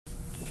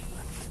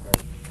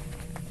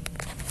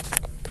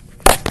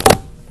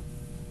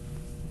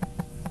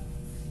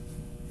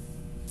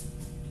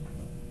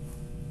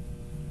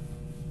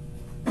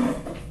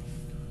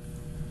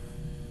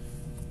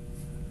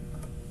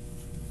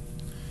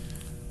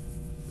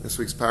This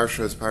week's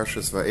parsha is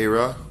Parshas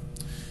Va'era,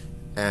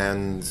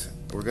 and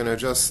we're going to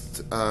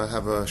just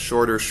have a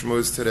shorter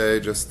shmooze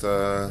today. Just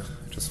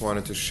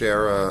wanted to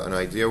share an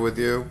idea with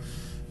you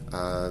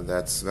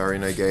that's very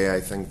negay. I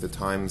think the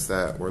times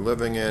that we're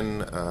living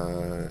in,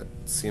 it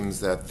seems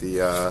that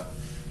the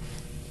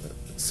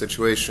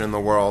situation in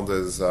the world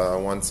is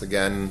once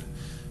again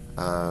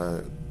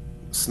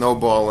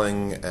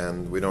snowballing,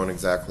 and we don't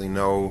exactly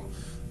know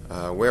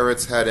where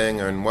it's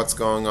heading and what's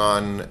going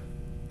on.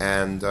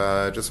 And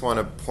just want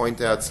to point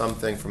out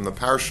something from the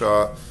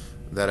parsha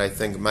that I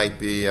think might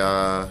be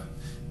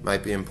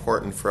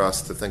important for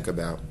us to think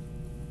about.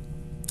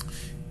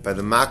 By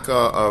the Makkah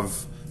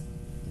of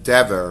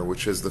Dever,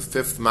 which is the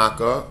fifth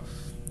Makkah,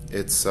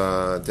 it's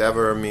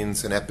Dever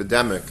means an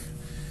epidemic,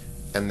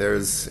 and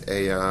there's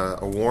a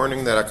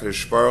warning that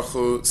HaKadosh Baruch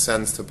Hu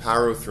sends to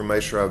Paro through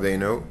Moshe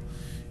Rabbeinu,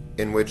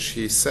 in which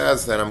he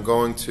says that I'm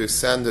going to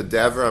send a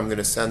Dever, I'm going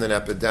to send an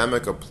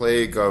epidemic, a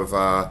plague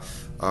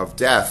of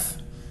death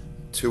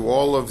to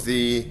all of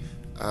the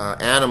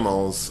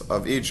animals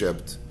of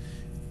Egypt,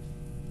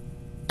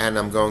 and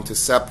I'm going to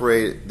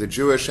separate the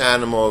Jewish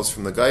animals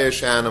from the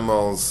Goyish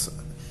animals.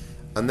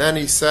 And then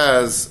he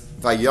says,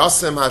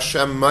 Vayasem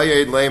Hashem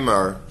Mayed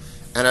Lemar,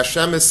 and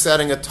Hashem is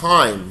setting a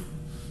time.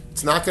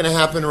 It's not going to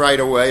happen right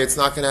away. It's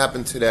not going to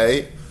happen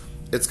today.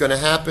 It's going to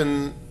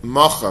happen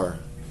Machar.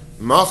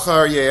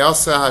 Machar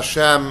Ye'asa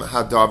Hashem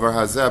Hadavar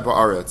Hazeh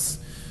Ba'aretz.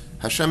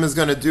 Hashem is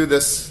going to do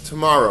this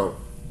tomorrow.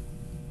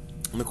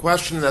 And the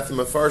question that the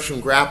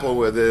Mefarshim grapple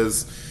with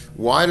is,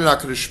 why did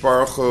HaKadosh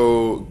Baruch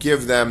Hu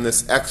give them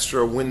this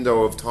extra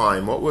window of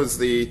time? What was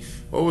the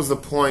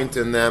point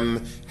in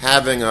them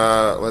having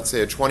let's say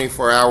a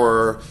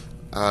 24-hour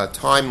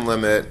time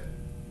limit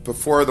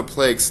before the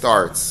plague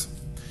starts?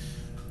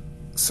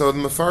 So the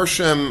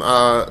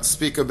Mefarshim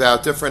speak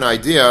about different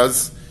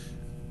ideas,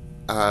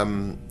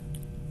 and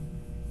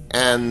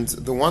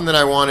the one that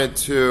I wanted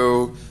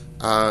to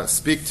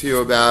speak to you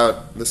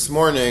about this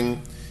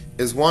morning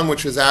is one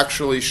which is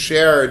actually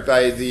shared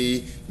by the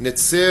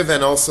Nitziv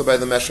and also by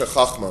the Meshech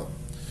Chachma.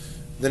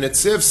 The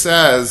Nitziv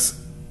says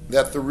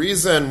that the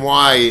reason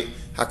why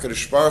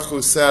HaKadosh Baruch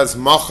Hu says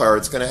Machar,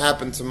 it's going to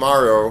happen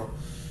tomorrow,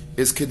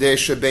 is Kedei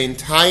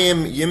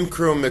Shebeintayim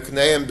Yimkru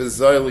Mikneim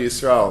B'Zoil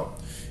Yisrael.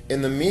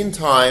 In the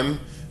meantime,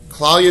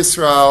 Klal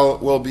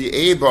Yisrael will be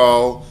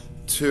able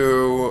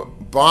to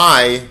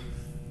buy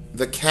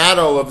the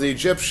cattle of the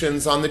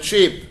Egyptians on the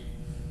cheap.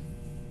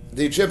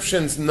 The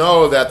Egyptians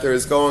know that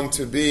there's going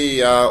to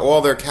be,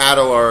 all their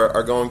cattle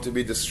are going to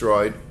be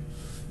destroyed.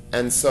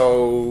 And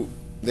so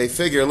they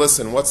figure,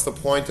 listen, what's the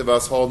point of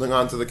us holding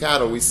on to the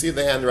cattle? We see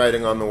the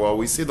handwriting on the wall.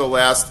 We see the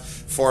last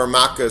four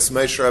Makkahs.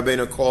 Moshe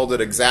Rabbeinu called it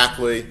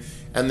exactly.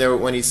 And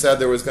when he said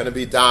there was going to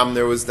be Dam,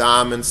 there was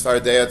Dam, and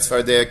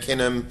Tzfardea,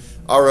 Kinim,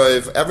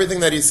 Arav.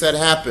 Everything that he said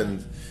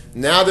happened.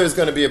 Now there's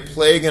going to be a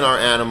plague in our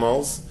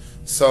animals.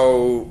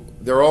 So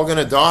they're all going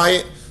to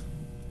die.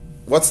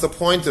 What's the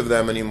point of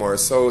them anymore?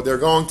 So they're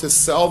going to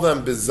sell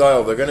them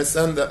bizail. They're going to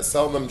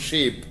sell them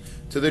cheap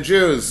to the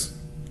Jews.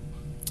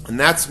 And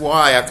that's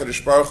why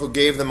HaKadosh Baruch Hu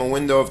gave them a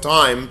window of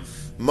time,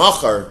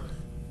 Machar.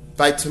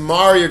 By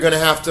tomorrow you're going to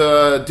have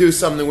to do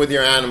something with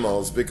your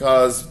animals,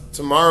 because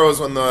tomorrow is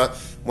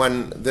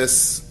when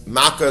this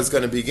Makkah is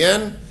going to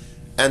begin.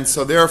 And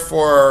so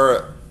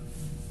therefore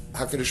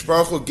HaKadosh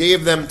Baruch Hu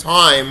gave them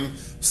time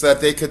so that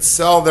they could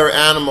sell their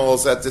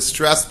animals at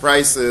distressed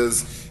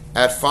prices,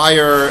 at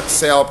fire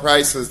sale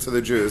prices to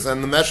the Jews.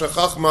 And the Meshech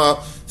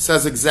Chachma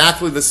says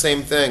exactly the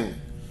same thing.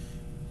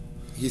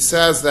 He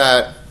says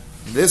that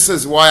this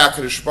is why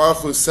HaKadosh Baruch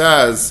Hu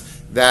says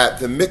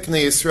that the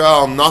Mikneh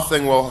Yisrael,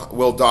 nothing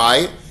will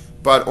die,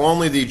 but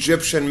only the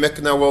Egyptian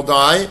Mikneh will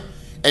die.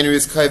 And it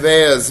is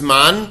Kaveh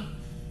Zman,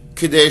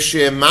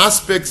 Kidei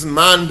Maspik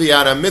Zman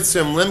Bi'ara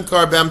Mitzrim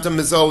Limkar Bemtam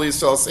Mizol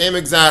Yisrael, same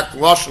exact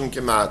Lashon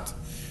Kemat,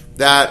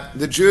 that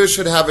the Jews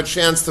should have a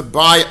chance to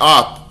buy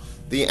up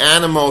the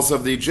animals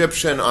of the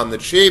Egyptian on the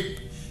cheap,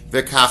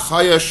 and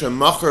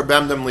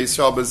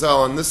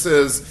this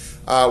is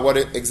what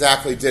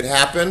exactly did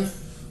happen.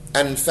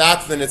 And in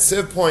fact, the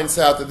Nitziv points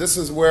out that this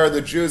is where the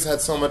Jews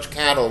had so much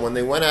cattle. When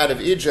they went out of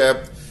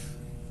Egypt,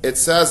 it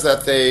says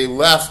that they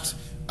left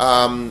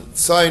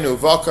Tzainu,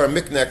 Vakar,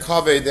 Mikne,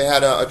 Kaveh. They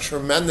had a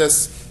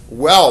tremendous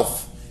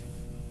wealth,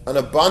 an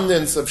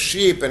abundance of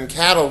sheep and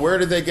cattle. Where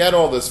did they get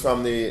all this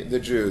from, the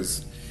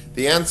Jews?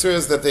 The answer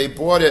is that they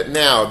bought it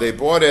now. They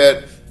bought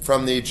it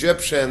from the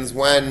Egyptians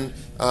when,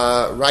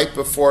 right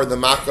before the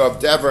Makkah of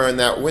Dever, in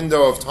that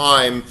window of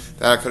time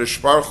that HaKadosh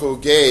Baruch Hu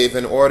gave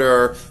in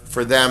order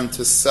for them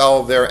to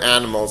sell their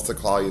animals to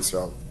Klal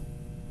Yisrael.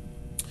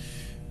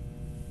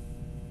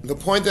 The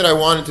point that I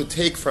wanted to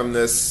take from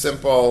this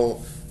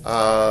simple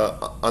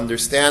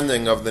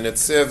understanding of the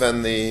Nitziv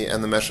and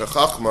the Meshech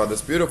Chachma,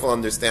 this beautiful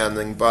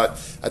understanding, but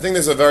I think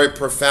there's a very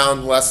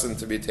profound lesson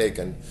to be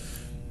taken.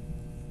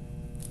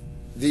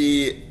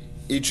 The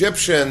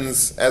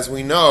Egyptians, as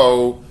we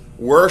know,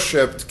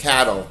 worshipped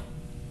cattle.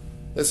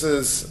 This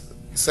is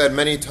said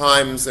many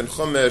times in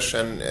Chumash,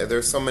 and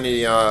there's so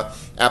many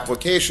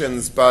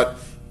applications, but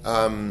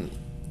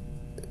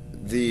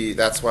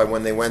that's why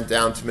when they went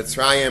down to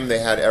Mitzrayim, they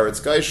had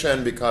Eretz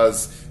Goshen,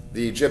 because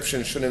the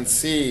Egyptians shouldn't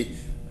see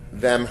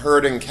them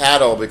herding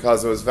cattle,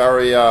 because it was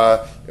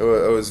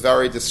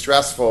very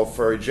distressful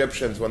for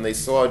Egyptians when they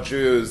saw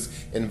Jews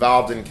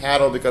involved in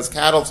cattle, because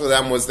cattle to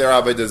them was their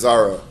Avodah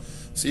Zarah.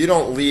 So you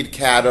don't lead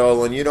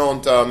cattle, and you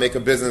don't make a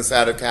business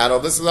out of cattle.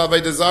 This is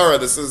Avodah Zarah.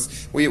 This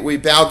is we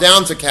bow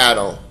down to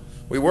cattle.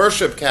 We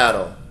worship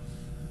cattle.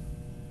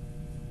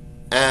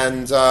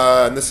 And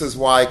this is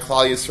why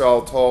Klal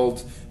Yisrael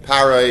told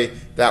Parai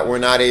that we're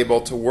not able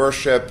to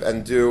worship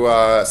and do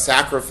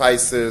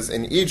sacrifices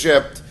in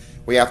Egypt.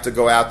 We have to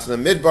go out to the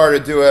Midbar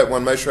to do it.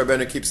 When Moshe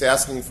Rabbeinu keeps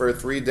asking for a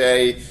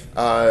 3-day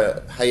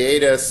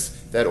hiatus,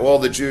 that all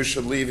the Jews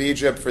should leave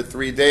Egypt for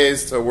 3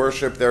 days to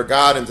worship their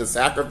God and to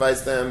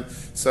sacrifice them.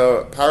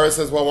 So Parai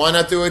says, well, why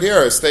not do it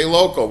here? Stay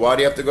local. Why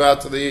do you have to go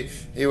out to the...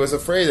 He was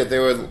afraid that they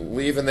would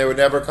leave and they would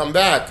never come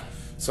back.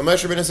 So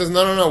Moshe Rabbeinu says,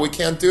 no, we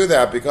can't do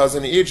that, because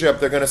in Egypt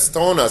they're going to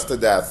stone us to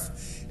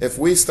death. If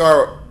we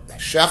start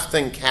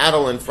shechting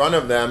cattle in front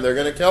of them, they're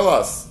going to kill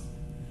us.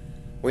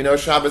 We know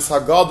Shabbos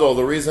HaGadol.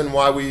 The reason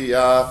why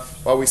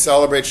we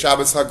celebrate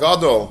Shabbos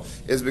HaGadol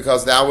is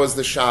because that was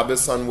the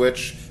Shabbos on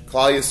which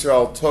Klal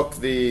Yisrael took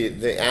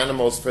the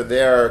animals for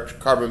their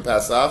Karban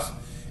Pesach,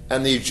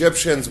 and the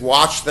Egyptians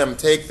watched them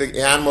take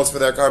the animals for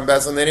their Karban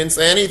Pesach, and they didn't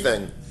say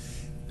anything.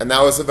 And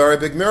that was a very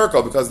big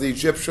miracle, because the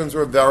Egyptians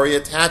were very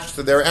attached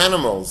to their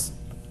animals.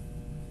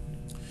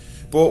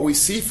 But what we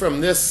see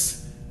from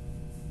these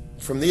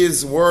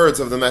words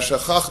of the Meshech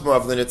Chochmah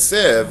of the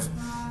Netziv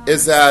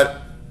is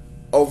that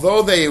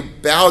although they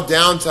bowed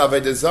down to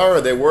Avodah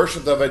Zarah, they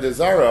worshipped Avodah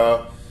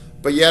Zarah,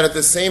 but yet at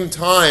the same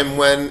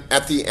time,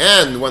 at the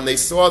end, when they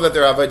saw that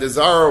their Avodah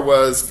Zarah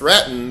was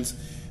threatened,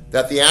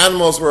 that the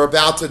animals were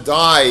about to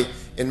die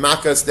in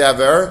Makas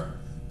Dever,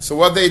 so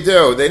what they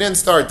do? They didn't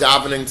start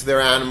davening to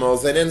their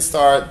animals. They didn't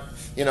start,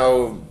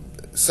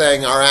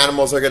 saying our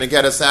animals are going to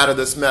get us out of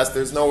this mess.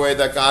 There's no way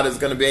that God is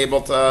going to be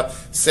able to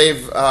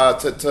save,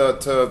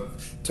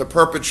 to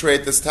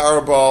perpetrate this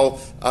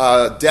terrible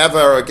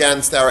dever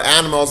against our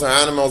animals. Our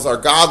animals are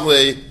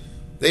godly.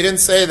 They didn't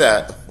say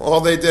that.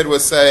 All they did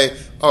was say,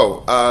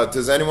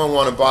 does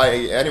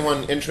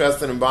anyone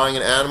interested in buying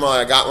an animal?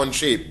 I got one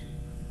cheap.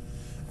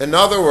 In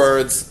other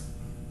words,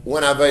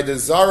 when Avodah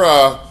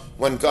Zarah,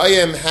 when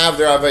Goyim have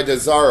their Avodah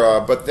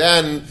Zarah, but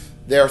then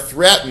they're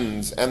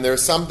threatened, and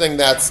there's something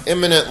that's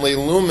imminently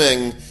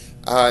looming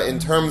in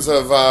terms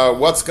of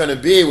what's going to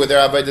be with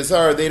their Avodah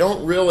Zarah, they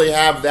don't really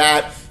have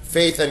that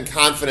faith and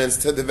confidence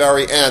to the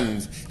very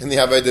end in the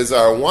Avodah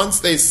Zarah.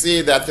 Once they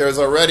see that there's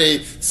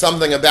already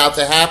something about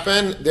to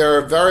happen,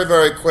 they're very,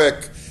 very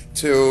quick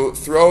to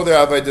throw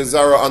their Avodah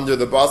Zarah under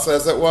the bus,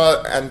 as it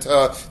was, and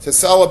to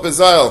sell a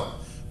Bezel.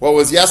 What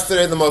was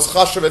yesterday the most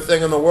chashuv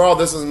thing in the world,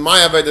 this is my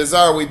Avodah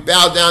Zarah, we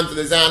bow down to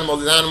these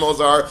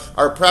animals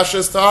are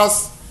precious to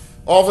us.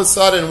 All of a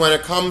sudden, when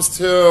it comes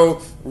to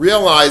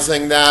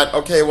realizing that,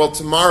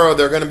 tomorrow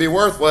they're going to be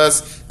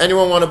worthless,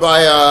 anyone want to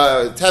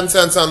buy 10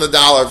 cents on the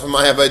dollar for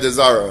my Avodah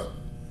Zarah?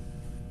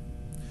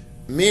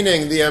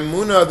 Meaning, the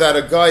emunah that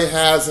a guy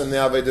has in the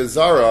Avodah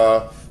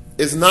Zarah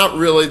is not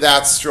really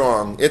that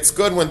strong. It's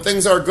good when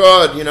things are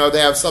good, they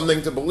have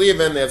something to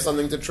believe in, they have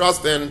something to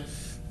trust in.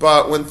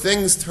 But when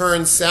things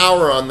turn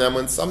sour on them,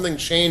 when something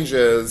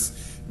changes,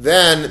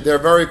 then they're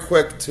very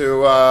quick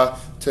to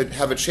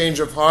have a change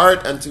of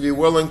heart and to be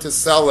willing to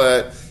sell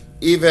it,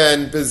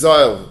 even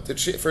bezoil,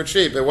 for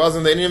cheap. They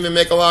didn't even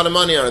make a lot of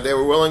money on it. They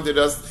were willing to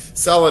just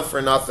sell it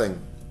for nothing.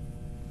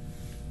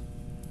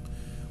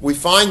 We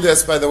find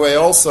this, by the way,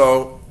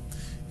 also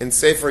in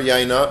Sefer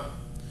Yaina.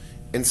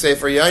 In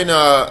Sefer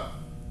Yaina,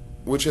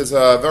 which is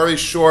a very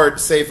short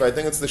sefer, I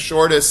think it's the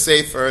shortest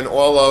sefer in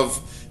all of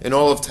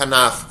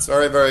Tanakh. It's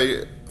very,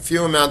 very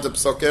few amount of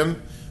psukim.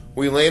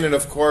 We lean it,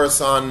 of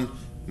course, on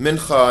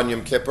Mincha on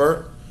Yom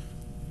Kippur.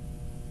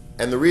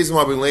 And the reason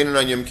why we lean it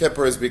on Yom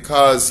Kippur is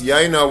because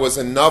Yaina was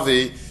a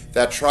Navi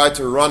that tried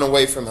to run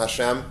away from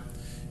Hashem.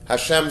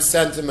 Hashem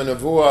sent him a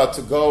nevuah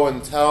to go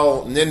and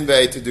tell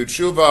Nineveh to do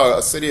tshuva,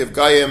 a city of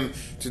Goyim,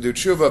 to do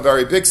tshuva, a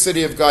very big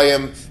city of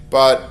Goyim,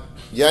 but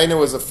Yaina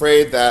was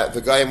afraid that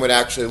the Goyim would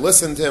actually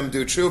listen to him,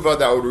 do tshuva,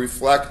 that would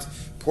reflect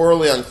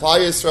poorly on Klal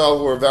Yisrael,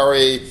 who were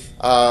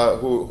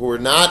who were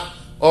not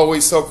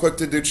always so quick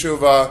to do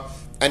tshuva.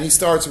 And he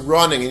starts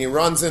running, and he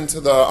runs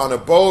on a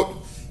boat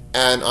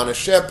and on a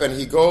ship, and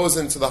he goes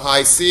into the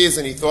high seas,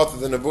 and he thought that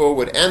the nevuah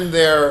would end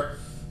there.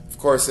 Of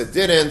course, it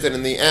didn't, and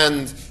in the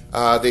end,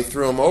 they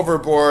threw him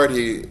overboard.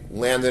 He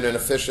landed in a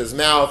fish's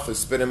mouth, who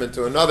spit him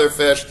into another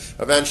fish.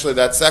 Eventually,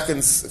 that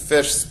second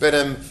fish spit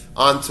him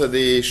onto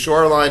the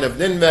shoreline of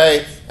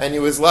Nineveh, and he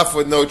was left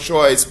with no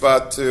choice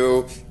but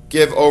to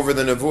give over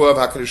the nevuah of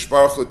HaKadosh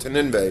Baruch Hu to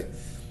Nineveh.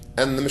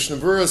 And the Mishnah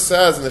Berurah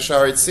says in the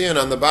Sha'arei Tzion,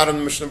 on the bottom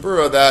of the Mishnah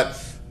Berurah, that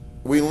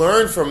we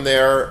learn from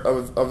there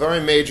a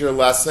very major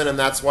lesson, and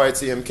that's why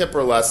it's a Yom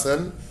Kippur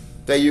lesson,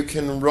 that you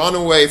can run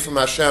away from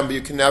Hashem, but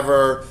you can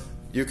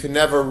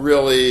never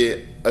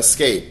really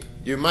escape.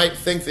 You might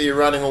think that you're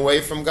running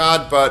away from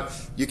God, but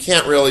you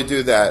can't really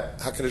do that.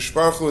 HaKadosh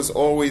Baruch Hu is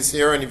always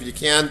here, and if you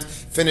can't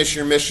finish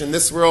your mission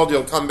this world,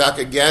 you'll come back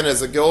again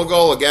as a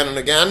Gilgal, again and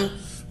again,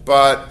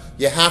 but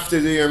you have to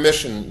do your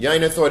mission.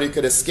 Yaina thought he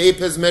could escape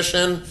his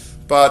mission,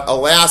 but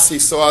alas, he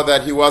saw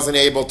that he wasn't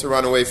able to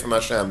run away from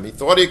Hashem. He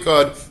thought he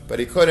could, but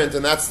he couldn't,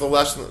 and that's the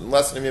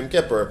lesson of Yom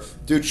Kippur.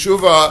 Do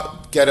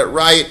tshuva, get it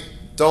right,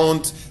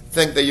 don't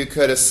think that you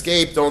could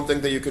escape, don't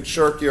think that you could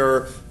shirk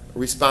your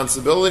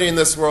responsibility in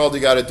this world. You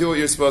got to do what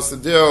you're supposed to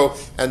do,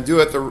 and do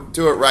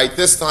it right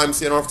this time,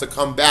 so you don't have to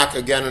come back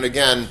again and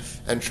again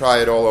and try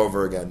it all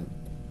over again.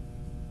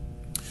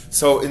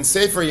 So in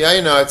Sefer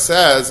Yaina it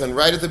says, and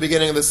right at the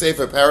beginning of the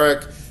Sefer,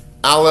 Parak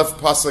Aleph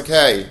Pasuk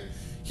Hey,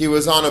 he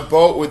was on a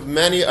boat with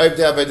many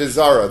Ovdei Avodah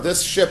Zarah.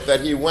 This ship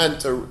that he went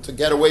to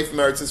get away from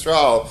Eretz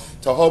Yisrael,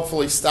 to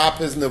hopefully stop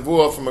his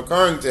nevuah from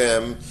occurring to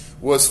him,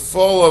 was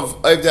full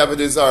of Ovdei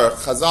Avodah Zarah.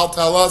 Chazal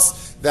tell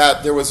us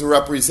that there was a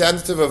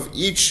representative of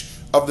each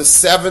of the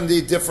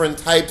 70 different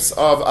types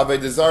of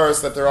Avodah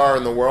Zarahs that there are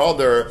in the world.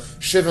 There are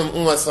Shivim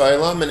Umas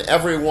Ha'olam, and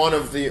every one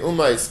of the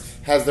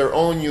Umas has their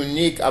own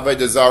unique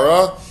Avodah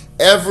Zarah.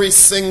 Every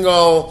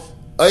single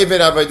Oved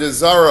Avodah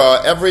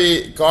Zarah,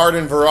 every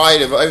garden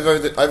variety of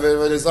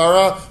Avodah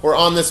Zarah, were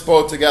on this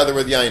boat together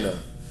with Yaina.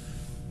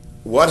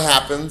 What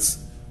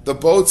happens? The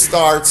boat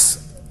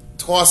starts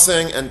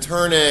tossing and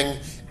turning,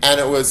 and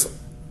it was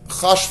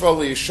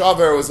chashvali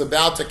shaver, was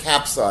about to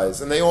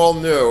capsize, and they all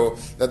knew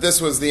that this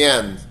was the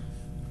end.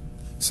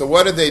 So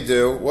what did they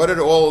do? What did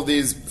all of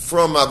these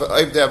from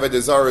Ovdei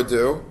Avodah Zarah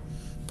do?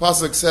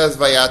 Pasuk says,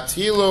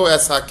 "Vayatilu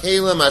es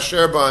hakelim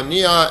asher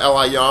ba'aniya el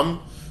hayam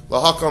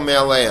lahakom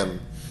me'aleim."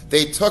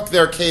 They took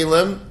their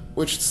kelim,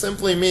 which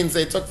simply means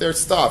they took their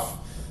stuff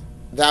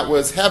that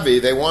was heavy.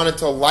 They wanted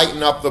to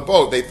lighten up the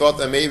boat. They thought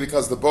that maybe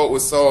because the boat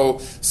was so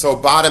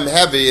bottom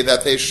heavy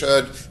that they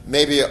should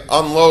maybe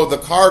unload the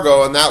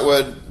cargo, and that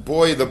would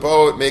buoy the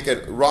boat, make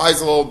it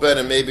rise a little bit,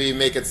 and maybe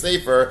make it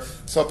safer.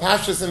 So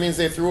pashtus, it means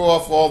they threw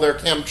off all their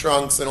camp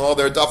trunks and all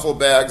their duffel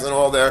bags and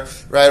all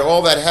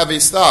that heavy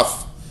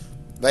stuff.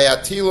 To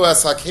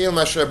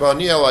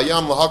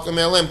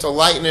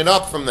lighten it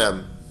up from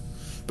them.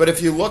 But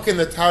if you look in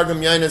the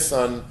Targum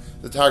Yonasan,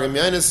 the Targum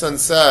Yonasan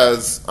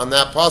says on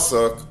that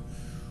pasuk,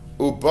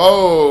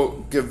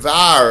 "Ubo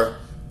gevar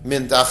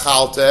min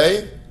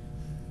dachalte,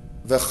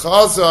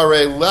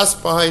 v'chazare less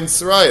behind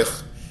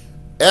sreich."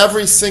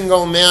 Every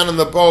single man in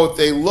the boat,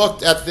 they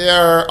looked at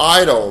their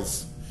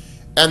idols,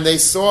 and they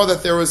saw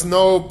that there was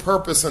no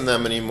purpose in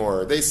them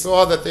anymore. They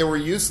saw that they were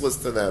useless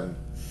to them.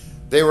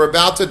 They were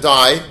about to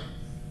die.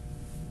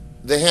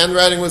 The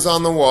handwriting was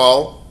on the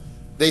wall.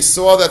 They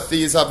saw that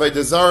these Avodah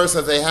Zarahs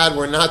that they had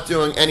were not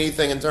doing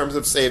anything in terms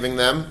of saving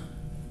them.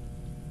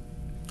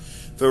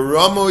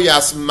 V'ramu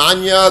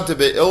yasmanya de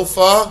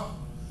be'ilfa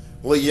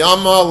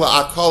liyama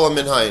la'akala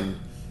minhain.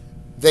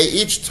 They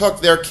each took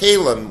their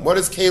kalim. What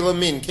does kalim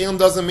mean? Kalim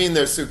doesn't mean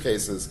their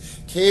suitcases.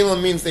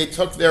 Kalim means they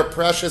took their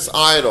precious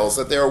idols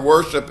that they were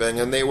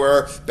worshiping and they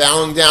were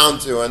bowing down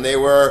to, and they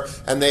were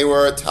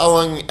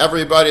telling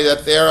everybody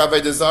that their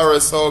Avodah Zarah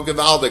is so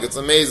gewaldig. It's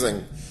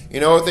amazing. You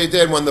know what they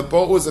did? When the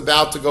boat was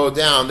about to go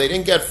down, they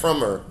didn't get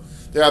from her.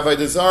 Their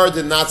Avodah Zarah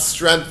did not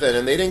strengthen,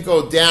 and they didn't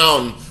go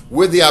down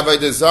with the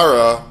Avodah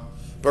Zarah,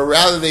 but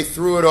rather they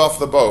threw it off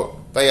the boat.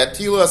 They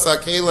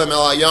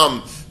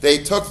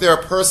took their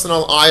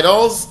personal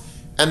idols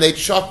and they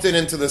chucked it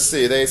into the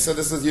sea. They said,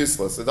 "This is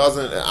useless. It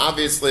doesn't."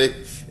 Obviously,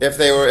 if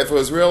it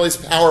was really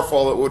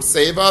powerful, it would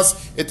save us.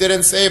 It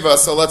didn't save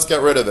us, so let's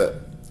get rid of it.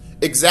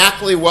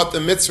 Exactly what the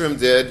Mitzrim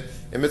did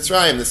in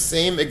Mitzrayim, the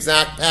same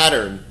exact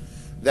pattern.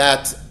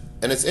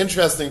 And it's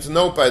interesting to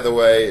note, by the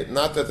way,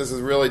 not that this is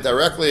really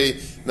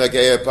directly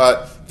Nageya,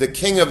 but the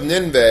king of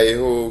Nineveh,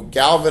 who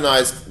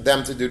galvanized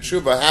them to do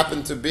tshuva,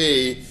 happened to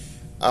be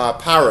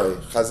Paro.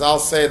 Chazal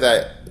say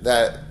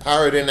that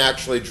Paro didn't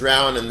actually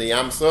drown in the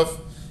Yam Suf.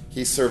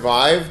 He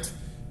survived,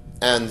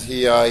 and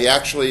he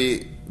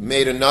actually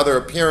made another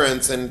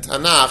appearance in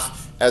Tanakh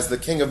as the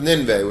king of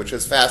Nineveh, which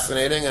is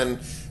fascinating, and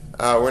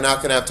we're not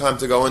going to have time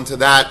to go into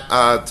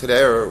that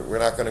today, or we're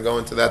not going to go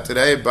into that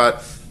today,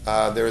 but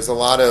there is a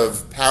lot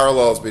of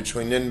parallels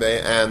between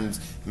Nineveh and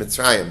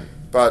Mitzrayim.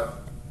 But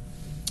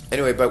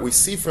anyway, we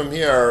see from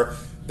here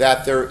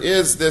that there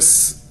is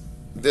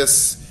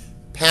this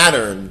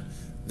pattern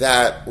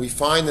that we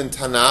find in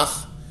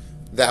Tanakh,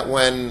 that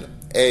when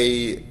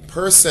a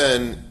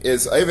person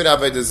is Oved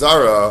Avodah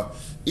Zarah,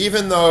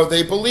 even though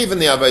they believe in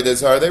the Avodah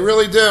Zarah, they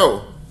really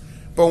do.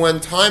 But when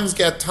times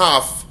get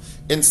tough,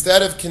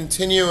 instead of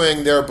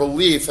continuing their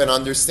belief and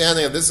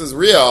understanding that this is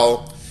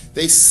real,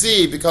 they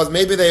see, because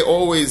maybe they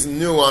always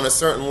knew on a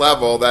certain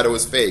level that it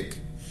was fake.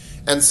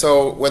 And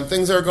so when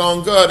things are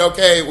going good,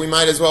 okay, we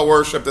might as well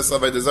worship this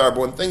Avodah Zarah. But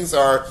when things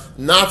are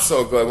not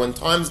so good, when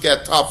times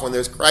get tough, when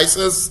there's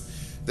crisis,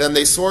 then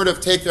they sort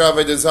of take their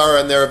Avodah Zarah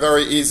and they're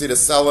very easy to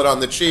sell it on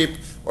the cheap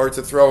or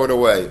to throw it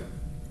away.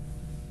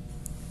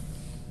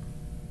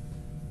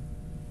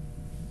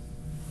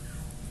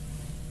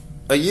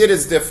 A Yid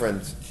is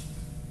different.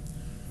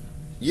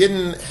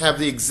 Yidden have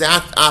the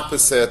exact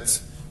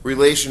opposite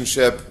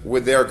relationship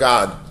with their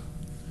God.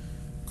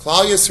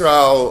 Klal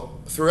Yisrael,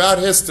 throughout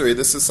history,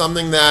 this is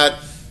something that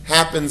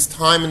happens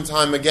time and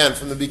time again,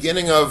 from the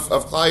beginning of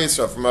Klal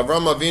Yisrael, from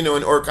Avram Avinu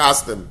and Ur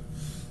Kasdim.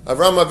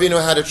 Avram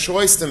Avinu had a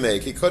choice to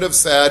make. He could have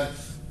said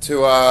to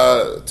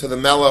the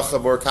Melech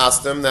of Ur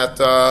Kasdim that,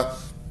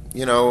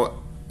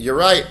 you're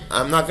right,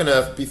 I'm not going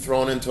to be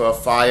thrown into a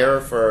fire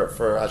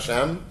for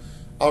Hashem.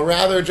 I'll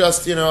rather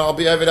just, I'll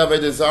be Eved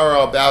Avodah Zarah,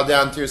 I'll bow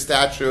down to your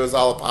statues,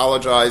 I'll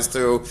apologize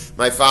to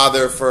my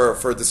father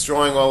for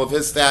destroying all of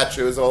his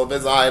statues, all of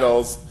his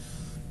idols.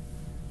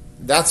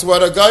 That's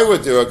what a guy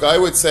would do. A guy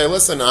would say,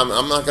 listen, I'm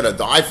not going to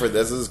die for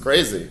this is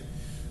crazy.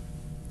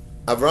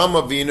 Avram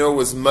Avinu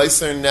was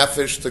Meiser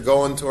Nefesh to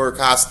go into Ur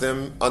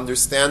Kasdim,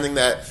 understanding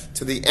that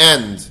to the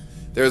end,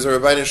 there's a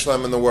Rebbeinu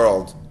Shalom in the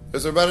world.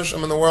 There's a Rebbeinu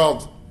Shalom in the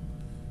world.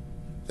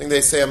 I think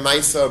they say a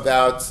Maisa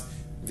about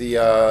the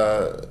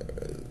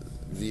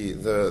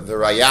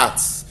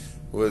Rayatz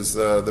was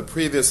the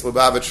previous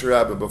Lubavitcher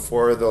Rebbe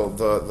before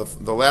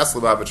the last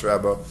Lubavitcher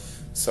Rebbe.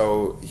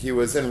 So he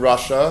was in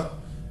Russia,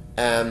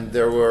 and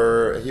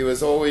he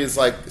was always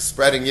like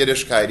spreading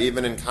Yiddishkeit,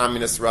 even in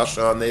communist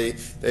Russia. And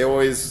they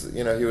always,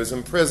 he was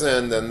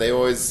imprisoned, and they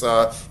always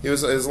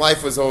his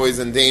life was always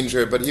in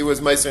danger. But he was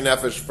Meiser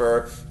Nefesh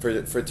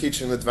for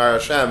teaching the Dvar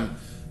Hashem.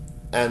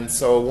 And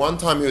so one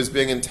time he was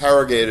being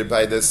interrogated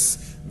by this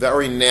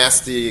very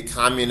nasty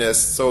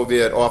communist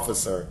Soviet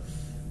officer.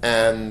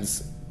 And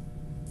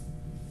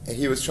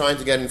he was trying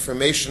to get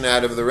information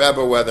out of the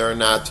Rebbe whether or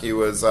not he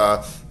was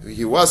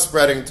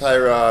spreading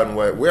Torah, and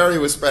where he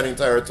was spreading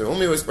Torah, to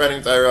whom he was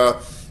spreading Torah,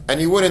 and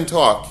he wouldn't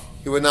talk.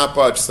 He would not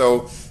budge.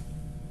 So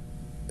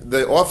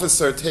the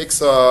officer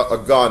takes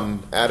a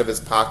gun out of his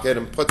pocket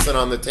and puts it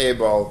on the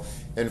table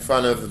in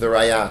front of the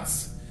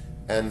Rayatz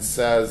and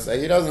says,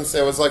 he doesn't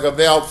say, it was like a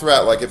veiled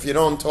threat, like if you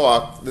don't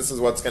talk, this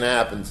is what's going to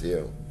happen to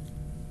you.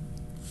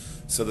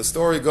 So the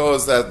story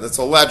goes that it's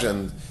a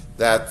legend,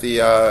 that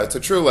it's a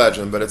true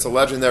legend, but it's a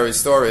legendary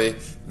story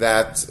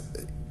that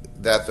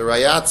the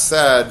Rayat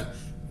said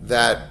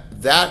that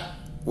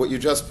what you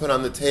just put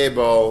on the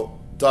table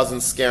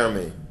doesn't scare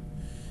me.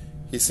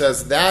 He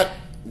says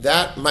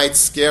that might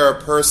scare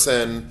a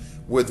person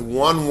with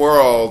one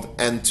world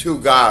and two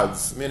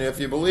gods. I mean, if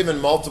you believe in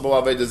multiple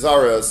Avodah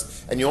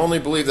Zaros and you only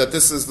believe that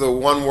this is the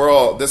one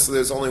world,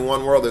 there's only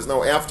one world, there's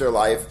no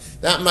afterlife,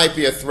 that might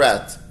be a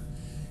threat.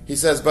 He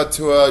says, but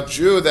to a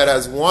Jew that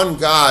has one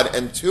God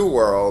and two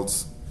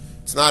worlds,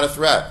 it's not a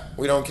threat.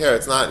 We don't care.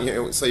 It's not,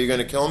 so you're going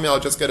to kill me? I'll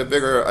just get a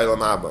bigger Olam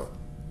Haba.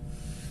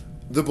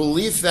 The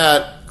belief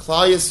that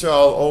Klal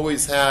Yisrael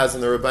always has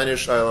in the Rebbeinu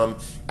Shalom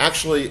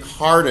actually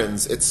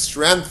hardens, it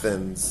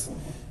strengthens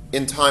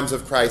in times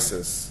of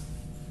crisis.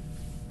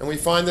 And we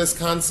find this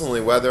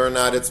constantly, whether or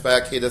not it's by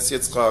Akedas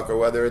Yitzchak, or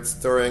whether it's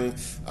during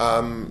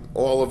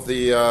all of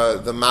the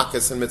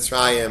Makkos in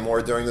Mitzrayim,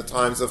 or during the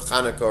times of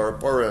Chanukah or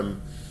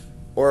Purim,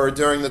 or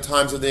during the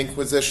times of the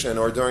Inquisition,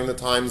 or during the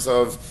times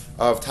of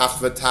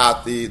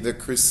Tachvatat, the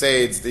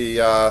Crusades, the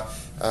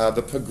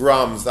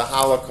pogroms, the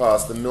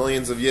Holocaust, the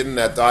millions of Yidden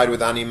that died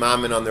with Ani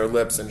Mamin on their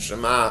lips and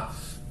Shema.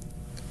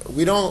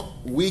 We don't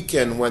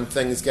weaken when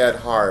things get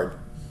hard.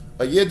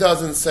 A Yid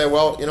doesn't say,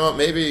 well,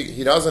 maybe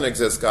he doesn't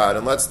exist, God,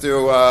 and let's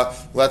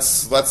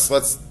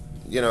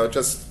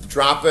just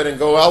drop it and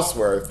go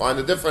elsewhere, find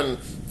a different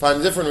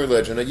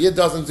religion. A Yid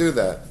doesn't do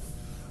that.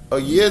 A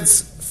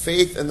Yid's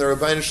faith in the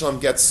Rebbeinu Shalom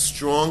gets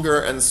stronger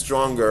and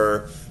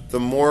stronger the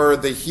more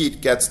the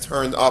heat gets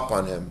turned up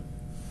on him.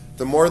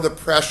 The more the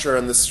pressure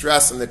and the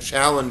stress and the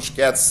challenge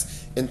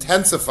gets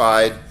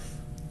intensified,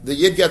 the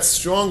Yid gets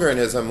stronger in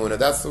his Amunah.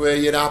 That's the way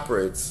a Yid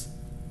operates.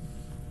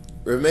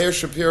 Rav Meir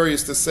Shapiro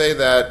used to say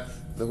that,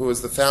 who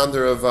was the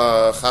founder of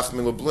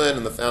Chachmei Lublin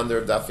and the founder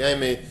of Daf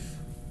Yomi,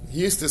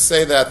 he used to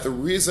say that the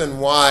reason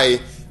why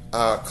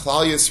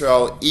Klal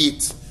Yisrael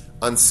eat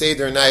on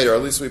Seder night, or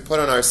at least we put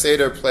on our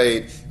Seder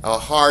plate, a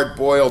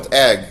hard-boiled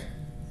egg.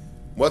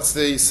 What's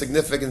the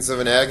significance of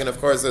an egg? And of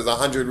course, there's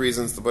 100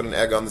 reasons to put an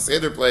egg on the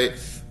Seder plate,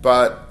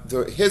 but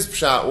his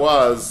pshat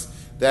was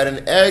that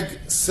an egg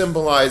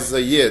symbolizes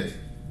a Yid.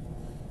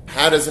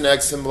 How does an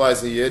egg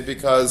symbolize a Yid?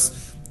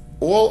 Because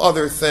all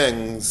other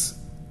things,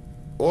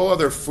 all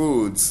other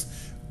foods,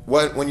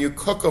 when you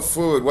cook a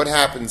food, what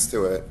happens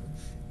to it?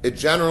 It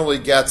generally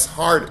gets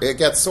hard. It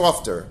gets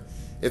softer.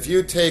 If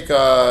you take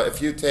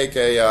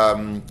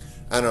an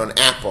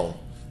apple,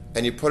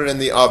 and you put it in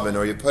the oven,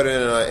 or you put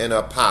it in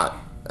a pot,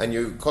 and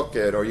you cook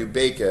it, or you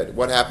bake it,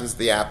 what happens to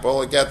the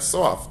apple? It gets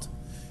soft.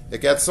 It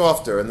gets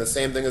softer, and the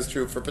same thing is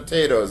true for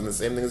potatoes, and the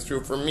same thing is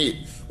true for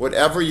meat.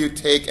 Whatever you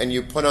take and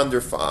you put on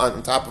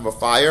top of a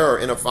fire or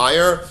in a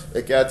fire,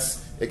 it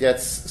gets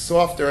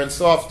softer and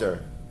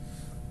softer.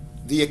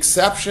 The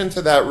exception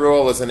to that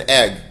rule is an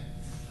egg.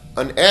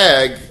 An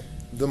egg,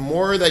 the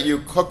more that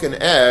you cook an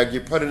egg,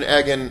 you put an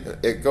egg in,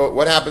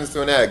 what happens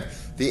to an egg?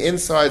 The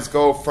insides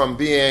go from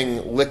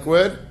being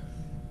liquid,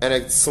 and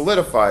it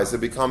solidifies.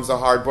 It becomes a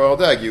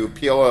hard-boiled egg. You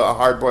peel a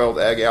hard-boiled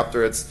egg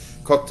after it's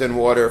cooked in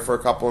water for a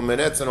couple of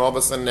minutes, and all of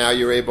a sudden now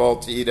you're able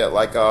to eat it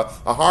like a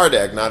hard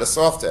egg, not a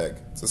soft egg.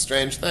 It's a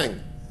strange thing.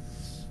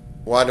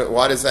 Why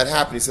does that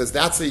happen? He says,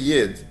 that's a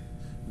Yid.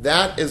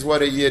 That is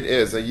what a yid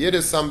is. A yid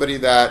is somebody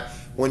that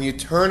when you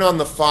turn on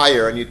the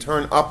fire and you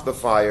turn up the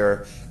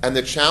fire and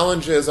the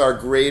challenges are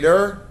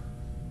greater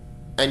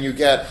and you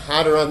get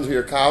hotter under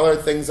your collar,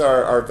 things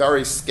are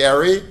very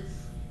scary,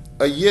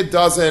 a yid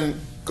doesn't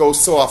go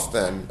soft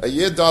then. A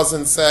yid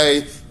doesn't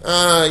say,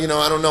 I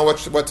don't know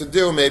what to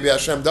do, maybe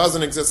Hashem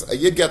doesn't exist. A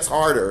yid gets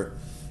harder.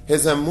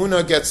 His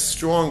emunah gets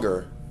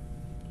stronger.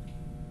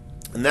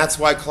 And that's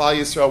why Klal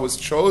Yisrael was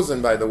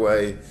chosen, by the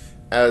way,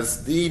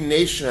 as the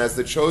nation, as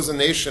the chosen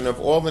nation of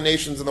all the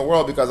nations in the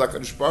world, because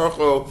HaKadosh Baruch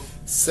Hu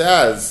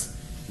says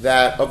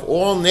that of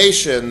all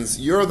nations,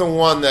 you're the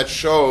one that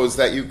shows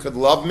that you could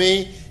love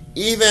me,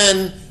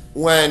 even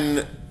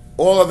when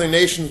all other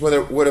nations would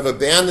have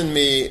abandoned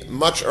me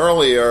much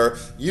earlier.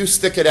 You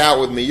stick it out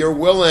with me. You're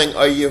willing,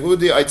 a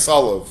Yehudi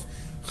Eitzalov.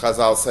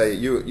 Chazal say,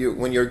 you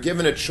when you're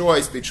given a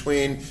choice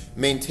between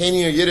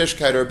maintaining your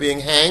Yiddishkeit or being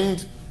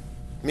hanged,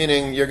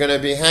 meaning you're going to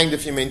be hanged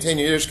if you maintain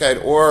your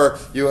Yiddishkeit, or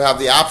you have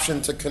the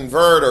option to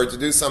convert or to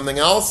do something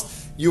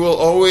else, you will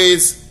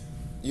always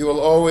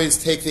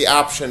take the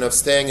option of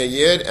staying a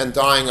Yid and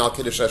dying al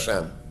Kiddush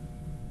Hashem.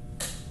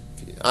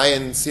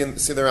 I see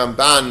the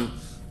Ramban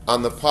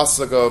on the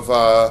pasuk of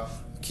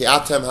Ki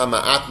atem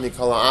hama'at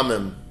mikol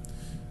ha'amim,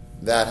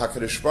 that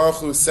HaKadosh Baruch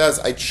Hu says,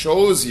 I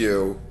chose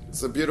you.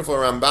 It's a beautiful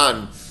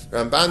Ramban.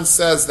 Ramban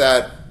says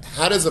that,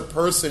 how does a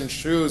person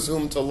choose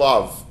whom to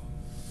love?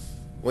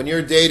 When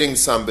you're dating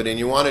somebody and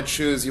you want to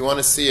choose, you want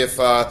to see if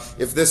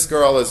this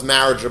girl is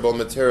marriageable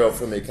material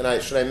for me.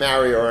 Should I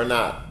marry her or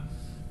not?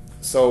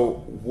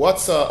 So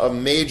what's a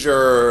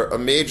major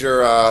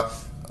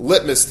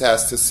litmus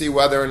test to see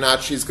whether or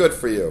not she's good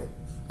for you?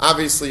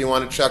 Obviously, you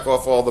want to check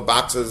off all the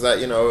boxes that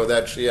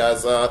that she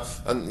has.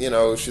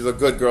 She's a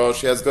good girl.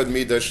 She has good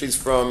midah. She's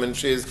from and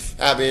she's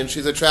happy and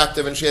she's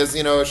attractive and she has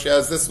she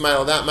has this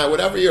smile, that smile,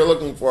 whatever you're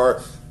looking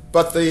for.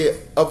 But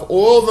of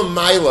all the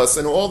milas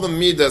and all the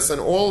midas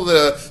and all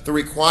the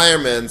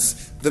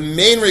requirements, the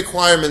main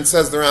requirement,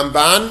 says the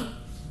Ramban,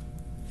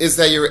 is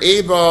that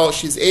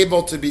she's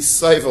able to be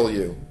seivel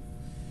you.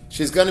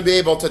 She's going to be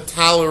able to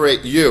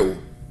tolerate you.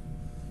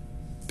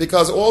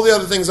 Because all the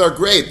other things are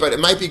great, but it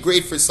might be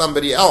great for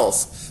somebody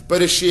else.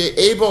 But is she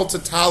able to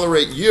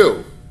tolerate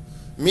you?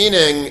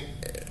 Meaning,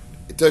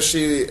 is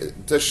she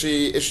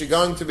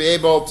going to be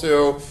able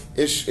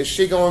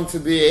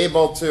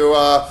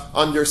to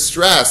under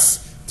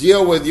stress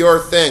deal with your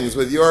things,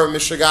 with your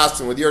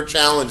mishigasim, with your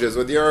challenges,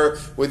 with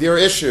your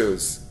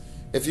issues?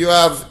 If you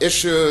have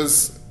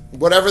issues,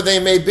 whatever they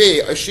may be,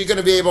 is she going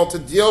to be able to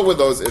deal with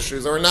those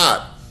issues or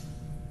not?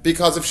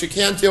 Because if she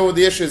can't deal with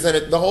the issues,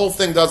 then the whole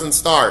thing doesn't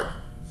start.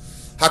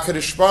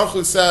 HaKadosh Baruch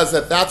Hu says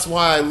that that's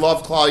why I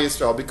love Klal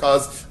Yisrael,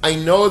 because I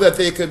know that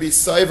they could be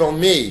seivel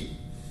me.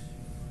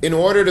 In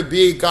order to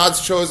be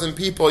God's chosen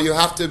people, you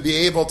have to be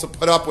able to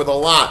put up with a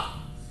lot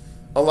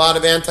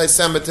of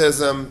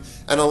anti-Semitism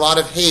and a lot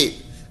of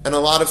hate and a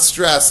lot of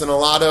stress and a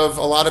lot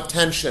of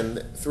tension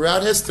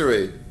throughout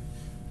history.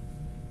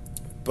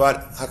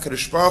 But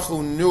HaKadosh Baruch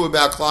Hu knew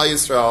about Klal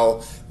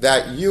Yisrael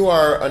that you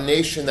are a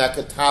nation that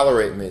could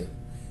tolerate me,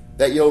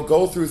 that you'll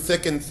go through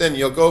thick and thin,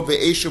 you'll go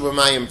be'eshu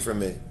b'mayim for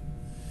me.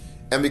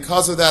 And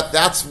because of that,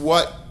 that's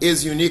what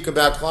is unique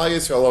about Klal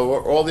Yisrael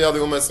over all the other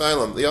Umas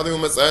Olam. The other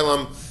Umas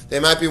Olam,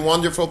 they might be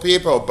wonderful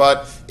people,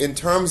 but in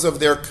terms of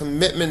their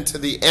commitment to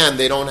the end,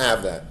 they don't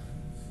have that.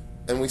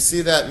 And we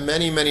see that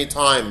many, many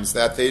times,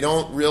 that they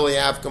don't really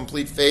have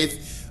complete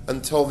faith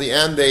until the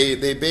end.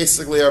 They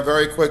basically are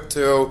very quick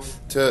to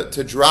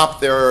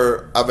drop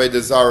their Avodah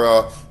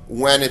Zarah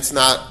when it's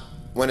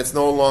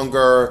no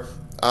longer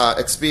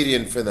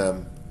expedient for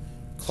them.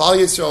 Klal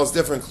Yisrael is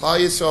different. Klal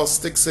Yisrael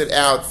sticks it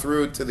out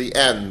through to the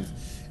end.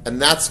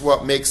 And that's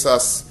what makes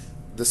us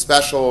the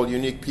special,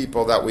 unique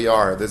people that we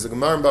are. There's a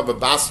Gemara in Baba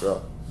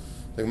Basra.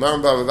 The Gemara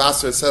in Baba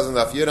Basra says in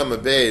the Afyuram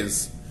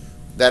Abayz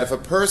that if a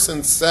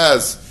person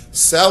says,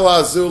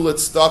 Sela zu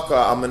l'tzedakah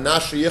al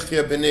menashe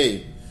yichya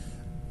b'ni,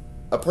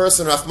 a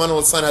person, Rahman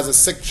al-San, has a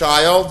sick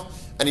child,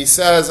 and he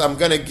says, I'm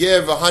going to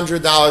give $100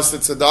 to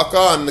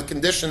tzedakah on the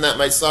condition that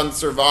my son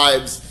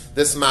survives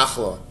this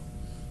machla.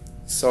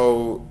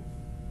 So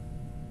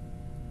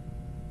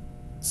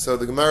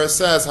the Gemara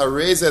says,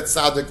 Harezet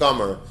Tzaddik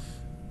Gomer.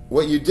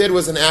 What you did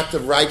was an act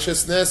of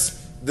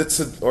righteousness,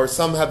 or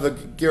some have the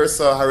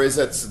Girsa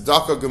Harezet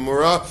Tzedakah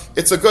Gemura.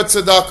 It's a good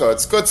tzedakah.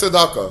 It's good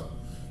tzedakah.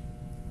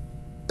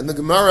 And the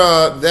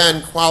Gemara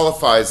then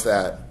qualifies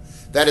that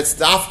it's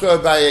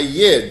dafka by a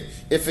yid.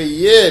 If a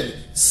yid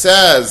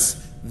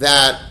says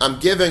that I'm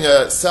giving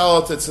a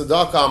sell to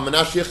tzedakah,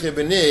 Menashe Yichya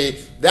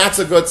B'ni, that's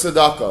a good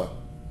tzedakah.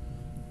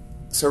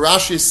 So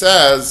Rashi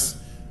says,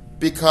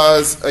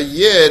 because a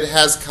yid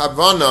has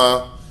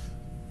kavana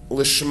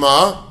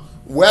lishma,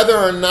 whether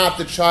or not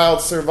the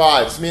child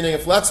survives. Meaning,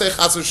 if let's say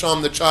chas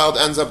v'shalom the child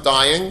ends up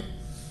dying,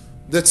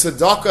 the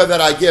tzedakah that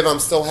I give, I'm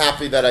still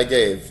happy that I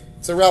gave.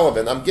 It's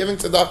irrelevant. I'm giving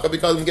tzedakah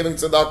because I'm giving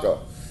tzedakah.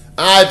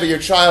 But your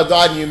child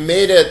died and you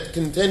made it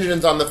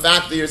contingent on the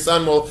fact that your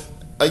son will...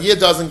 A yid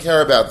doesn't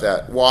care about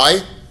that.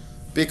 Why?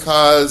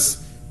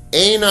 Because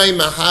Einai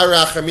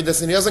maharach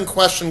amidas, and he doesn't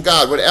question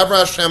God. Whatever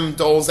Hashem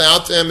doles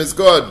out to him is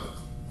good.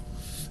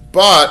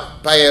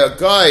 But by a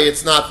guy,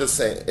 it's not the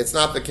same. It's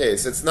not the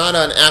case. It's not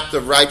an act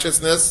of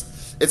righteousness.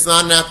 It's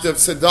not an act of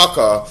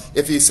tzedakah.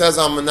 If he says,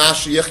 "Al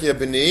manash yichya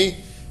b'ni,"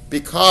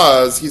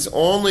 because he's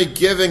only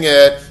giving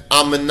it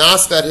al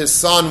manas that his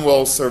son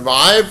will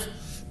survive.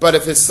 But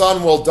if his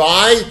son will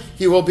die,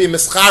 he will be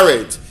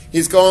mischaret.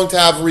 He's going to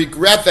have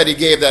regret that he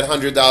gave that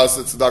 $100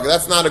 to tzedakah.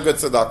 That's not a good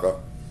tzedakah.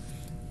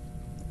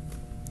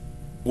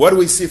 What do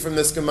we see from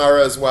this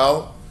Gemara as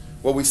well?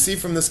 What we see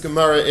from this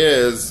Gemara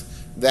is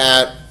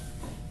that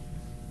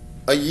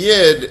a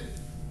Yid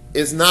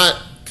is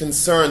not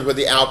concerned with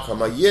the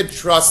outcome. A Yid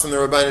trusts in the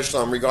Rabbeinu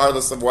Shalom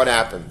regardless of what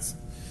happens.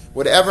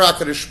 Whatever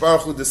HaKadosh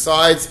Baruch Hu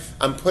decides,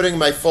 I'm putting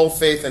my full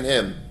faith in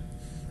Him.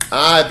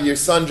 If your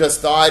son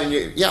just died, and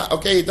he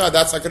died.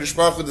 That's HaKadosh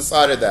Baruch Hu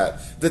decided that.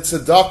 The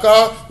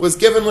tzedakah was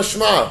given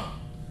l'shma.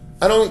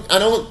 I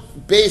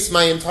don't base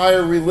my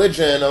entire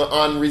religion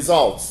on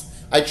results.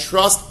 I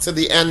trust to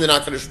the end in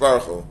HaKadosh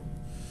Baruch Hu.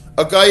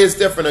 A guy is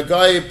different. A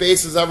guy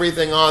bases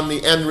everything on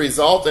the end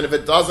result, and if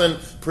it doesn't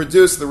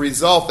produce the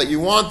result that you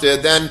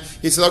wanted, then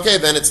he says, okay,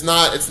 then it's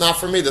not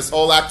for me. This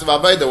whole act of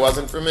Avodah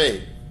wasn't for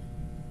me.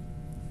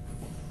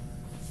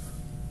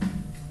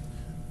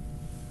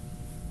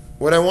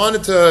 What I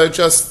wanted to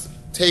just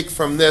take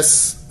from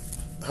this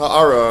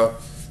ha'ara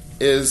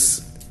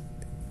is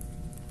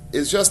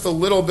just a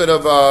little bit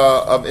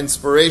of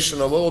inspiration,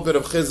 a little bit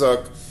of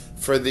chizuk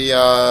for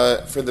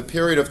the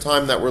period of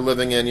time that we're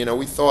living in. You know,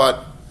 we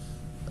thought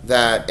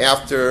that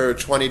after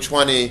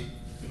 2020,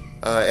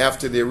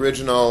 after the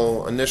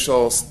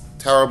initial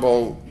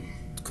terrible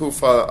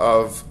kufa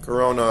of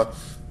Corona,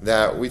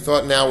 that we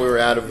thought now we were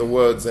out of the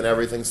woods and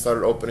everything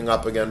started opening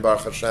up again,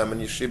 Baruch Hashem,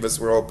 and yeshivas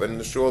were open, and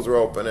the shuls were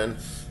open,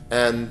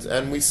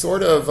 and we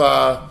sort of,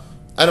 I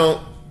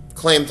don't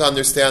claim to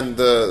understand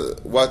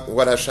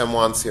what Hashem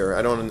wants here.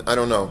 I don't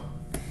know.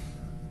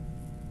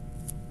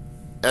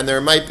 And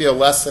there might be a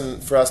lesson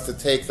for us to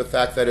take, the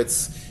fact that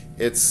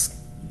it's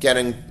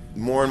getting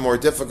more and more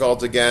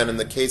difficult again, and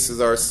the cases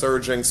are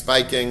surging,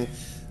 spiking,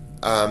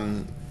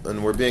 and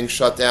we're being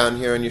shut down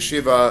here in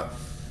yeshiva.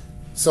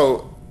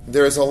 So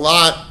there's a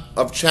lot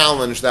of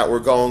challenge that we're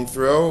going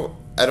through.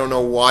 I don't know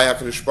why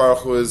HaKadosh Baruch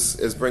Hu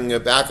is bringing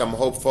it back. I'm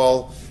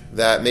hopeful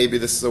that maybe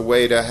this is a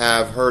way to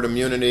have herd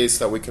immunity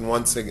so that we can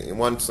once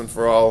and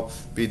for all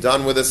be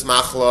done with this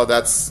machla.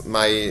 That's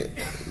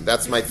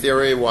my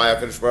theory, why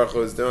HaKadosh Baruch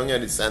Hu is doing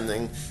it. He's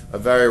sending a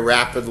very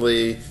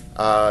rapidly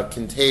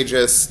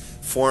contagious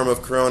form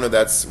of corona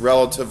that's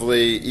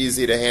relatively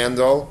easy to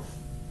handle.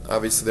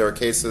 Obviously, there are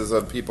cases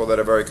of people that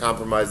are very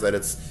compromised that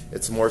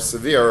it's more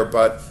severe,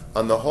 but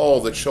on the whole,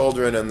 the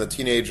children and the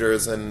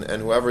teenagers and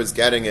whoever is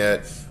getting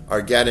it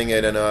are getting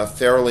it in a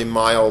fairly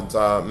mild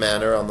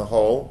manner on the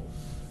whole.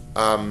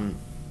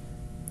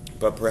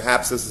 But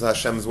perhaps this is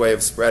Hashem's way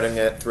of spreading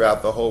it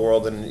throughout the whole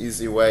world in an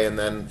easy way and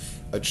then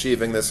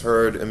achieving this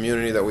herd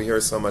immunity that we hear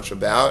so much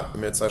about,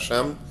 Amir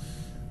Hashem.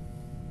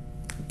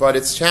 But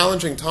it's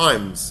challenging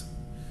times.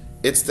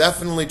 It's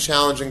definitely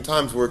challenging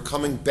times. We're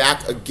coming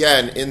back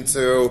again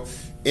into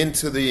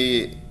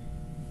the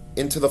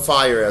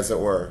fire, as it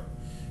were.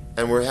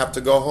 And we have to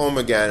go home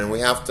again, and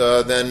we have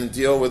to then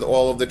deal with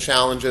all of the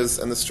challenges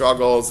and the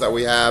struggles that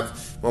we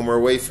have when we're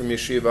away from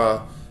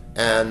yeshiva,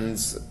 and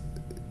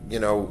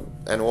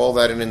all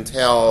that it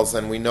entails.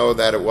 And we know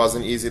that it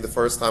wasn't easy the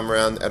first time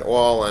around at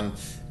all, and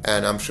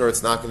I'm sure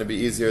it's not going to be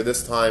easier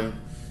this time.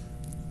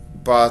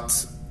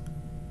 But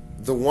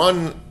the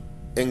one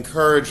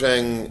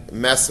encouraging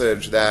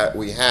message that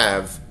we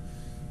have,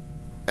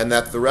 and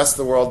that the rest of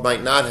the world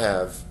might not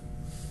have,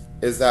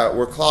 is that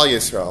we're Klal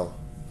Yisrael,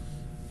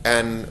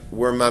 and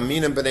we're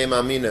Maminim B'nei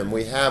Maminim.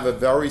 We have a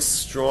very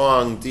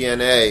strong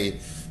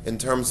DNA in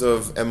terms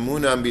of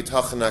Emunah and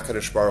Bitachon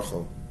HaKadosh Baruch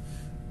Hu.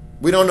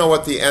 We don't know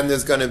what the end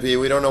is going to be.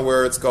 We don't know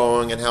where it's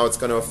going and how it's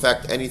going to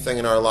affect anything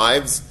in our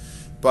lives.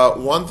 But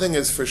one thing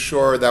is for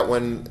sure, that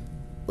when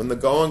the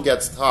going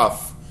gets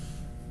tough,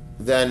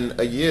 then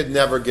a Yid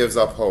never gives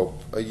up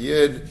hope. A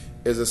Yid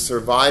is a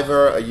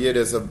survivor. A Yid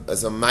is a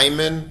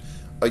maimin.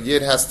 A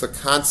Yid has to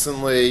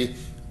constantly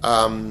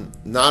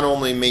not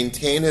only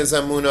maintain his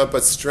emunah,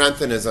 but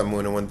strengthen his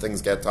emunah when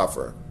things get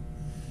tougher.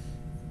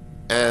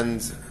 And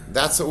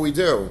that's what we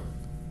do.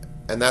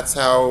 And that's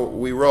how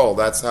we roll.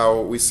 That's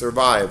how we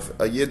survive.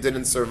 A Yid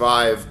didn't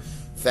survive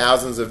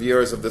thousands of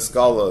years of this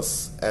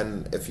galus.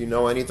 And if you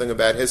know anything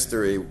about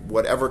history,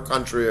 whatever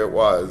country it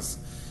was,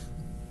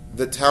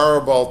 the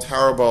terrible,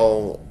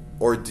 terrible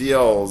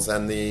ordeals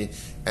and the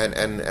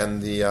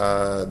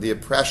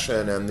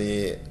oppression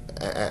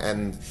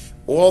and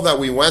all that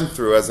we went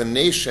through as a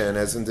nation,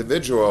 as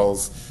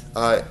individuals,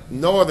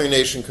 no other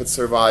nation could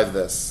survive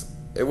this.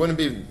 It wouldn't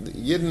be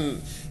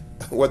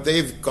what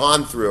they've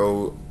gone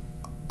through.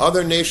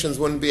 Other nations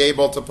wouldn't be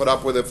able to put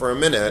up with it for a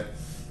minute,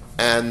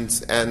 and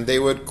they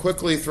would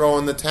quickly throw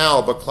in the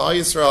towel. But Klal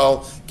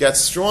Yisrael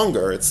gets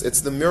stronger.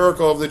 It's the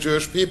miracle of the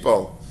Jewish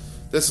people.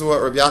 This is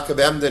what Rabbi Yaakov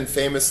Emden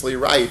famously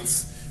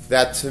writes,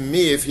 that to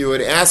me, if you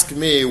would ask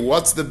me,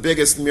 what's the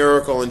biggest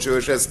miracle in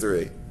Jewish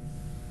history?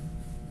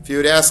 If you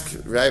would ask,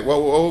 right, what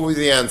would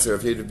be the answer?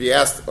 If you'd be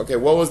asked, okay,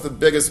 what was the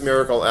biggest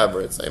miracle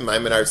ever? It's say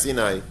Maimon Har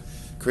Sinai,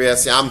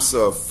 Kriyas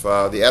Yamsuf,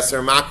 the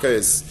Eser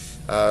Makkos,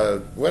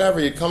 whatever.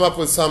 You'd come up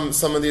with some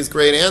of these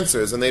great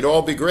answers, and they'd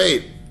all be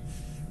great.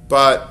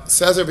 But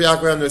says Rabbi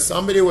Yaakov, if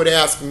somebody would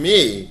ask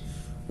me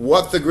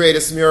what the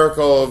greatest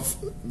miracle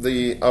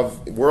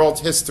of world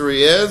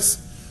history is,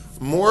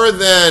 more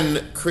than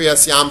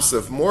Kriyas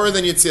Yamsuf, more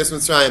than Yetzias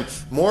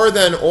Mitzrayim, more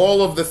than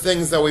all of the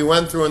things that we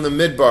went through in the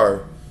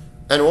Midbar,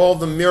 and all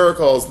the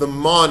miracles, the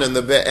Mon and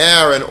the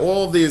Be'er, and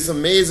all these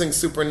amazing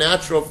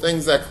supernatural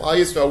things that Klal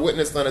Yisrael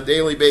witnessed on a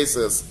daily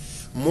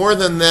basis, more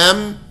than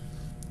them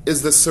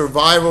is the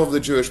survival of the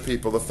Jewish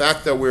people, the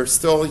fact that we're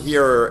still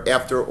here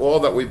after all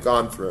that we've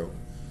gone through.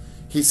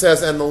 He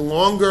says, and the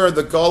longer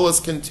the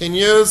Golus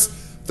continues,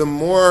 the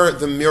more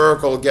the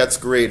miracle gets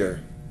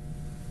greater.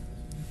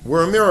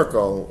 We're a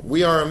miracle.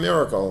 We are a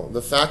miracle.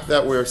 The fact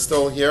that we're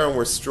still here and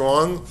we're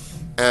strong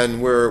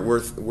and we're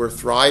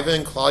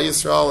thriving, Klal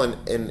Yisrael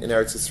in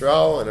Eretz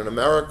Yisrael and in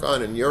America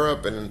and in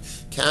Europe and in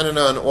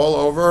Canada and all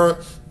over,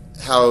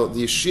 how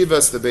the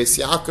yeshivas, the Beis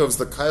Yaakovs,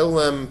 the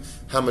Kailim,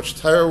 how much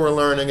Torah we're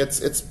learning,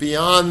 it's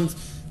beyond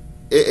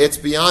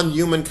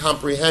human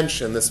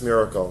comprehension, this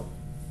miracle.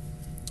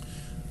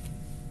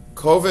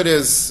 COVID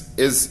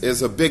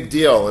is a big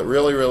deal. It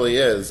really, really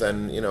is.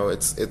 And,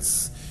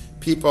 it's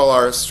people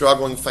are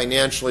struggling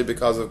financially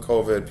because of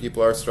COVID.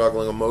 People are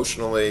struggling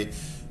emotionally.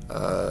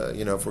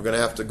 If we're going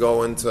to have to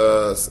go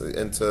into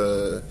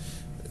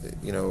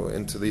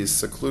these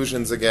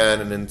seclusions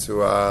again and into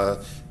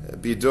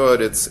bidud,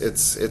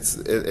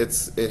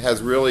 it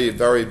has really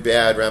very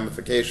bad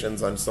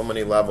ramifications on so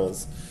many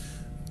levels.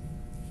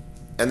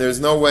 And there's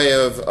no way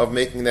of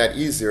making that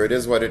easier. It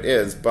is what it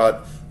is.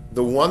 But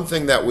the one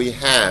thing that we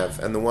have,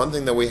 and the one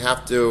thing that we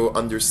have to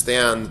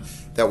understand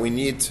that we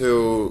need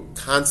to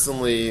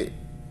constantly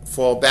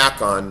fall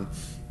back on,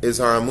 is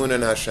our emunah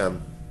in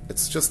Hashem.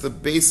 It's just the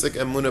basic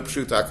emunah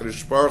pshuta.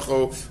 HaKadosh Baruch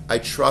Hu, I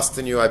trust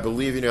in you, I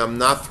believe in you, I'm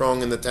not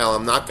throwing in the towel.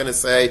 I'm not going to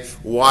say,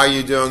 why are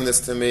you doing this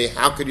to me?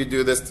 How could you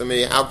do this to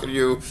me? How could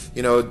you,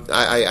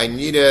 I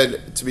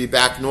needed to be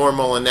back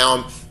normal, and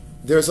now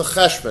there's a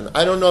cheshbon.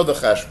 I don't know the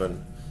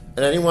cheshbon.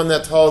 And anyone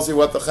that tells you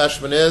what the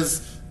cheshbon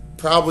is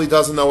probably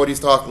doesn't know what he's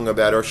talking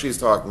about or she's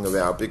talking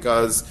about,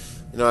 because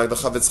the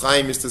Chavetz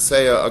Chaim used to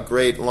say a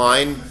great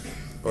line,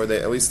 or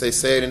at least they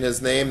say it in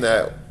his name,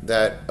 that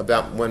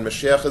about when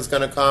Mashiach is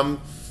going to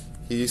come.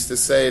 He used to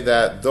say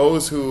that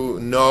those who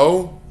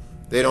know,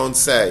 they don't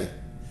say,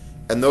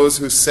 and those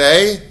who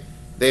say,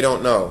 they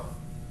don't know.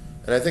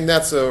 And I think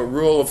that's a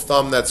rule of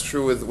thumb that's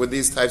true with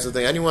these types of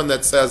things. Anyone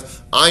that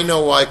says, I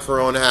know why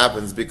Corona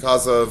happens,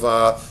 because of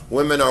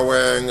women are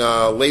wearing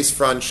lace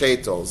front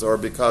shaitels, or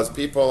because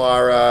people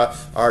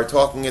are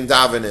talking in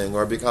davening,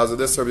 or because of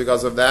this or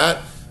because of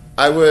that,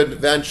 I would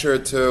venture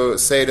to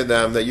say to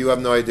them that you have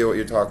no idea what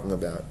you're talking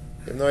about.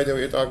 You have no idea what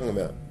you're talking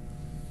about.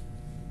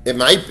 It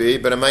might be,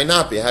 but it might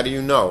not be. How do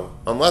you know?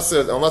 Unless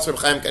Reb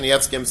Chaim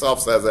Kanievsky himself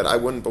says it, I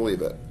wouldn't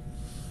believe it.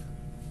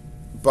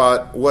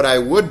 But what I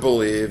would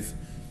believe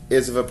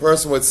is if a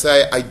person would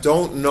say, I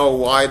don't know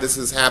why this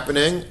is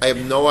happening, I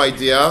have no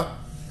idea,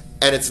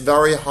 and it's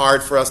very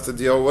hard for us to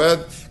deal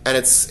with, and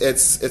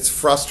it's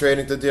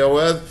frustrating to deal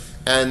with,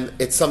 and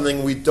it's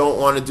something we don't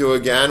want to do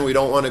again. We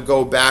don't want to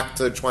go back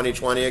to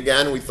 2020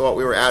 again. We thought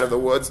we were out of the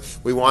woods.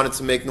 We wanted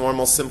to make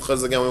normal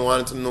simchas again. We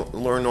wanted to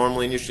learn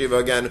normally in yeshiva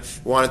again.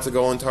 We wanted to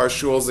go into our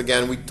shuls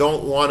again. We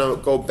don't want to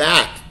go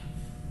back.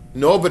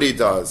 Nobody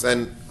does,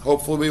 and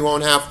hopefully we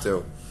won't have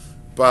to.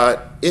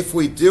 But if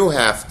we do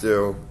have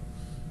to,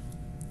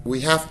 we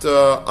have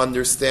to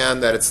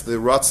understand that it's the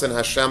Ratzon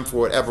Hashem for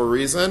whatever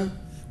reason.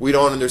 We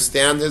don't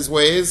understand His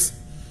ways,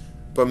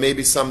 but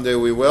maybe someday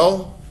we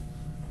will.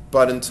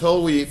 But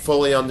until we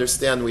fully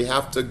understand, we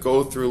have to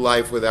go through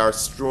life with our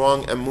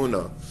strong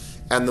emunah.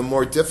 And the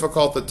more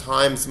difficult the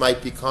times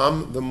might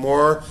become, the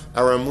more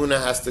our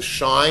emunah has to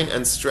shine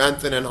and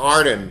strengthen and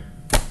harden,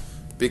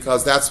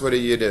 because that's what a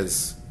yid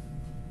is.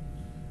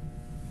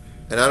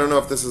 And I don't know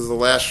if this is the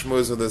last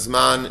shmuz of the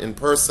Zman in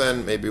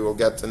person. Maybe we'll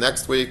get to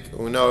next week.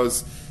 Who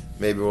knows?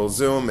 Maybe we'll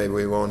Zoom. Maybe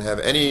we won't have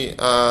any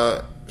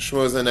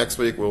shmuz next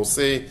week. We'll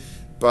see.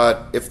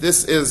 But if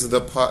this is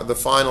the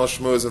final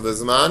shmuz of the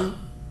Zman,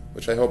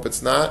 which I hope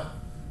it's not,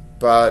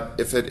 but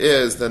if it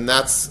is, then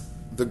that's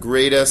the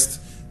greatest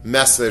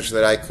message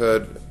that I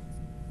could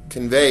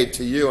convey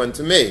to you and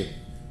to me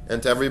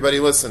and to everybody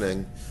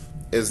listening,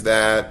 is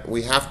that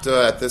we have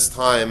to, at this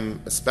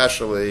time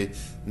especially,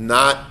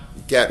 not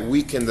get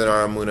weakened in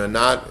our emunah,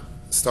 not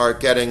start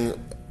getting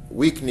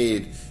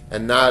weak-kneed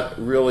and not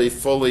really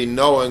fully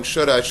knowing,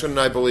 shouldn't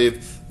I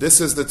believe.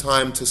 This is the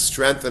time to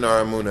strengthen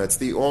our emunah. It's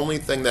the only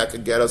thing that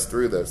could get us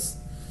through this,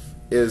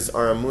 is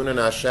our emunah in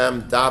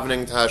Hashem,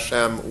 davening to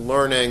Hashem,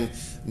 learning,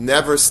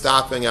 never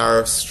stopping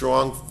our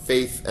strong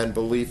faith and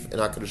belief in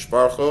HaKadosh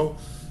Baruch Hu.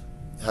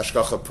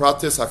 Hashgacha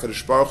Pratis,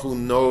 HaKadosh Baruch Hu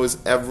knows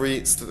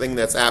everything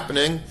that's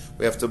happening.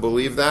 We have to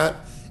believe that.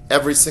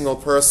 Every single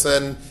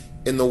person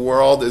in the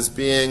world is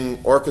being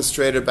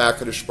orchestrated by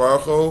HaKadosh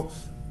Baruch Hu.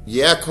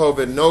 Yeah,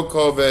 COVID, no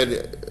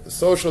COVID,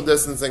 social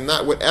distancing,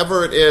 not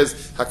whatever it is,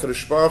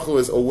 HaKadosh Baruch Hu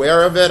is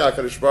aware of it.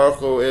 HaKadosh Baruch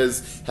Hu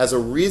has a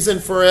reason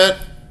for it,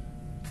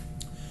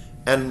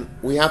 and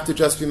we have to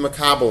just be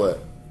makabel it,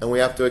 and we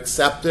have to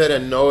accept it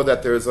and know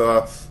that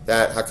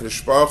that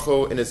HaKadosh Baruch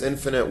Hu in His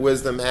infinite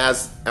wisdom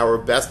has our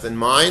best in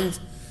mind,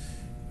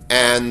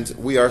 and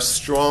we are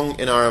strong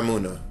in our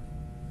emunah.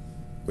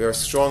 We are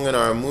strong in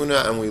our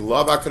emunah, and we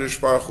love HaKadosh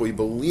Baruch Hu. We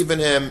believe in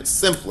Him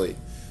simply.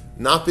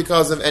 Not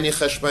because of any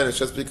cheshbon, it's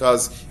just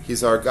because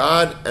He's our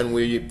God and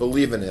we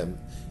believe in Him.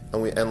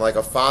 And like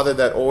a father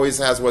that always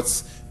has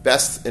what's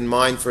best in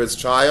mind for his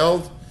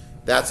child,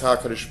 that's how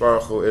HaKadosh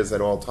Baruch Hu is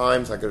at all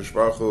times. HaKadosh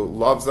Baruch Hu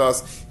loves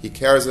us, He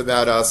cares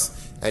about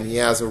us, and He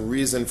has a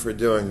reason for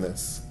doing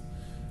this.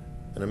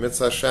 And amidst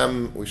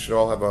Hashem, we should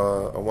all have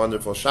a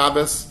wonderful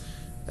Shabbos,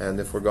 and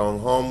if we're going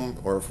home,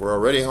 or if we're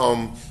already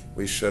home,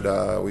 we should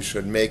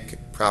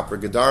make proper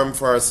gedarim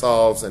for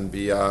ourselves and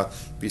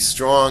be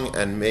strong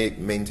and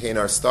maintain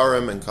our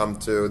starim and come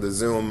to the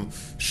Zoom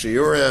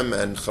shiurim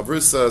and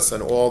chavrusas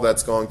and all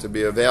that's going to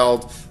be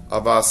availed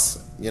of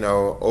us,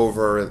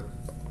 over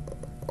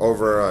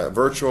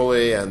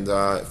virtually and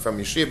from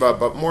yeshiva.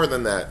 But more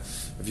than that,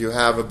 if you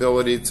have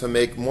ability to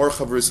make more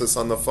chavrusas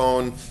on the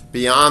phone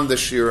beyond the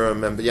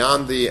shiurim and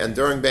and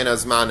during Ben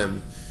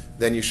Azmanim,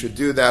 then you should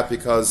do that,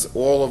 because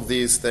all of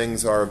these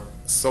things are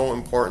so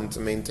important to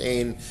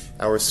maintain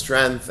our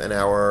strength and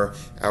our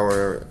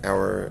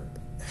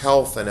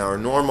health and our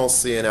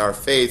normalcy and our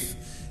faith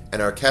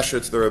and our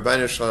kesher to the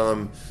Rebbeinu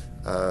Shalom.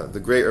 The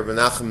great Rebbe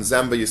Nachum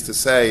Zemba used to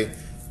say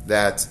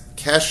that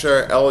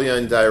kesher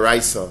elyon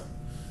dairaisa.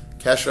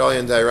 Kesher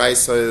elyon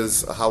dairaisa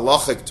is a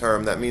halachic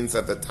term that means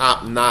that the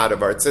top knot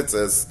of our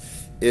tzitzis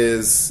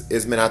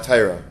is min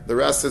haTorah. The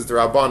rest is the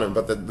Rabbanon,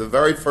 but the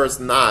very first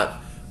knot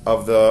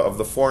of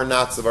the four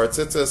knots of our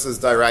tzitzis is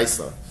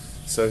dairaisa.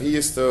 So he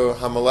used to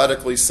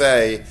homiletically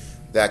say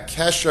that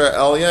kesher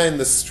elyon,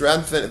 the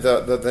strength,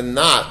 the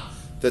knot,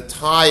 the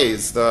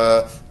ties,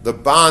 the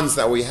bonds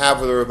that we have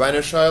with the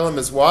Rebbeinu Shalom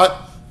is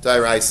what?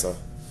 Dairaisa.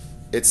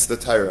 It's the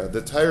Torah.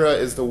 The Torah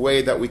is the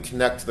way that we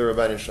connect to the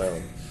Rebbeinu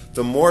Shalom.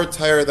 The more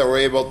Torah that we're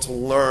able to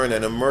learn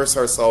and immerse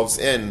ourselves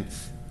in,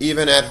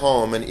 even at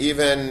home and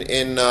even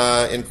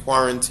in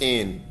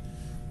quarantine,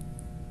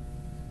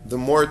 the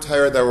more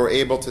Torah that we're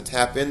able to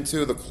tap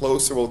into, the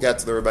closer we'll get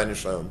to the Rebbeinu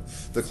Shalom.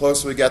 The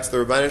closer we get to the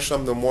Rebbeinu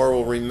Shalom, the more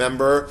we'll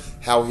remember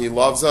how He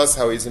loves us,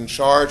 how He's in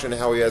charge, and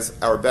how He has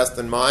our best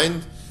in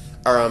mind.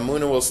 Our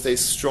emunah will stay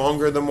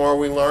stronger the more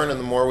we learn, and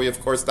the more we, of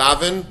course,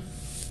 daven.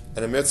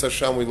 And amidst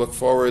Hashem, we look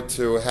forward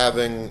to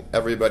having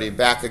everybody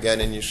back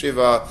again in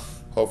yeshiva,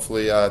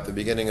 hopefully at the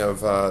beginning of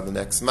the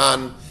next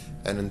man.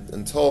 And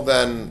until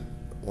then,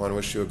 I want to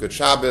wish you a good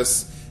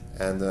Shabbos,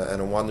 and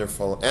a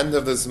wonderful end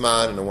of the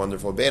Zman, and a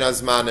wonderful Bein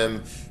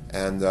HaZmanim,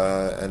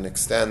 and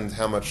extend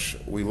how much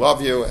we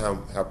love you,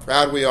 how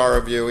proud we are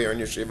of you here in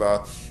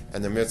Yeshiva,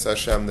 and the Mitzvah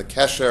Hashem, the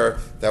Kesher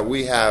that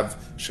we have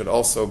should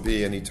also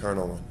be an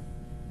eternal one.